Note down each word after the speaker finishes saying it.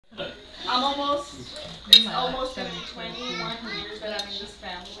It's almost going to be 21 years that I'm in this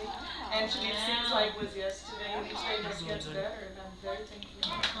family. And to me, it seems like it was yesterday. Each day just gets better, and I'm very thankful.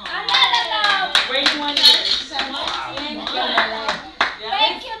 21 years.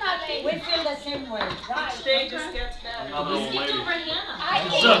 Thank you, Natalie. We feel the same way. Right. Each day just gets better. We skipped over Hannah. I'm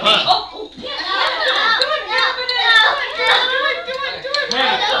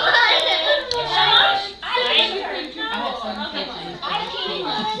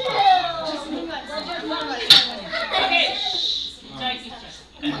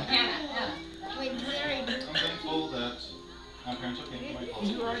thankful that my parents are paying for my college.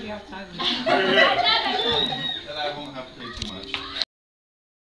 You already have time. That I won't have to pay too much.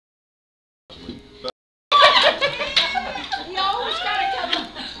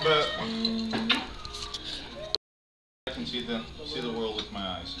 But I can see the world with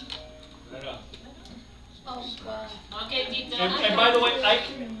my eyes. Okay, deep down. And by the way,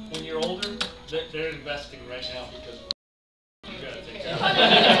 when you're older, they're investing right now because you gotta take care of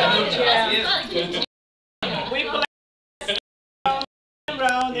it. We play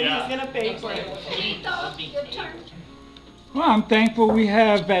around and he's gonna pay for it. Well, I'm thankful we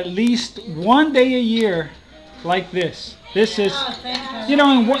have at least one day a year like this. This is, you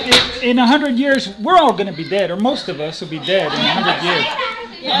know, in 100 years, we're all going to be dead, or most of us will be dead in 100 years.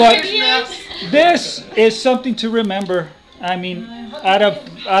 But this is something to remember. I mean, out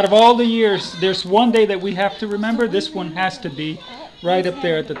of all the years, there's one day that we have to remember. This one has to be right up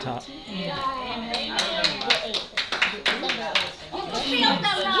there at the top.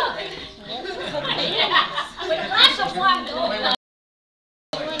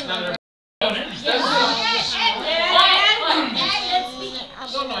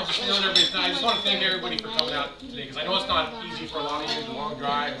 I just want to thank everybody for coming out today because I know it's not easy for a lot of you, the long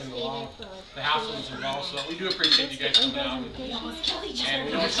drive and the hassles involved. So we do appreciate you guys coming out, and we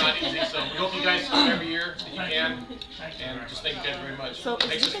know it's not easy. So we hope you guys come every year that you can, and just thank you guys very much.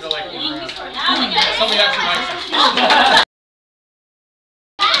 Makes us feel like we're somebody has to like us.